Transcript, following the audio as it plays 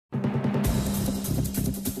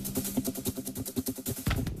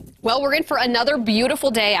Well, we're in for another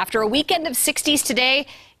beautiful day. After a weekend of 60s today,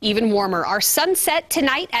 even warmer. Our sunset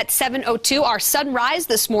tonight at 7:02. Our sunrise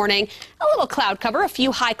this morning, a little cloud cover, a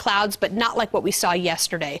few high clouds, but not like what we saw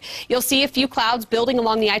yesterday. You'll see a few clouds building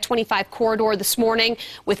along the I-25 corridor this morning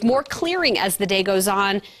with more clearing as the day goes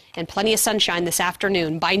on and plenty of sunshine this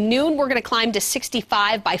afternoon. By noon, we're going to climb to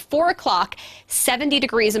 65. By 4 o'clock, 70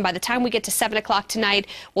 degrees. And by the time we get to 7 o'clock tonight,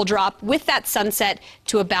 we'll drop with that sunset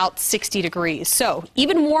to about 60 degrees. So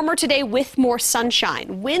even warmer today with more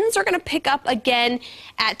sunshine. Winds are going to pick up again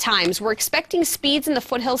at times. We're expecting speeds in the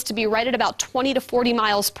foothills to be right at about 20 to 40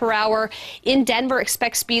 miles per hour. In Denver,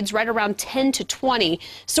 expect speeds right around 10 to 20.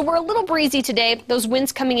 So we're a little breezy today. Those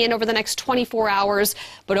winds coming in over the next 24 hours.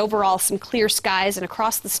 But overall, some clear skies and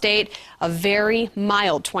across the state, a very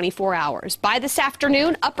mild 24 hours. By this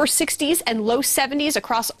afternoon, upper 60s and low 70s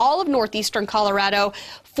across all of northeastern Colorado,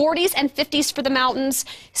 40s and 50s for the mountains,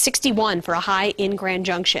 61 for a high in Grand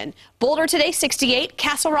Junction. Boulder today, 68,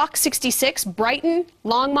 Castle Rock, 66, Brighton,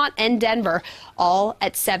 Longmont, and Denver, all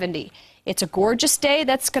at 70. It's a gorgeous day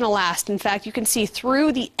that's going to last. In fact, you can see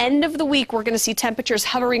through the end of the week, we're going to see temperatures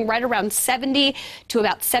hovering right around 70 to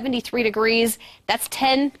about 73 degrees. That's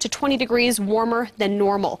 10 to 20 degrees warmer than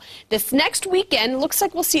normal. This next weekend looks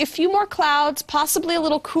like we'll see a few more clouds, possibly a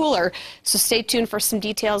little cooler. So stay tuned for some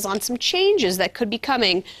details on some changes that could be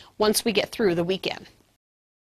coming once we get through the weekend.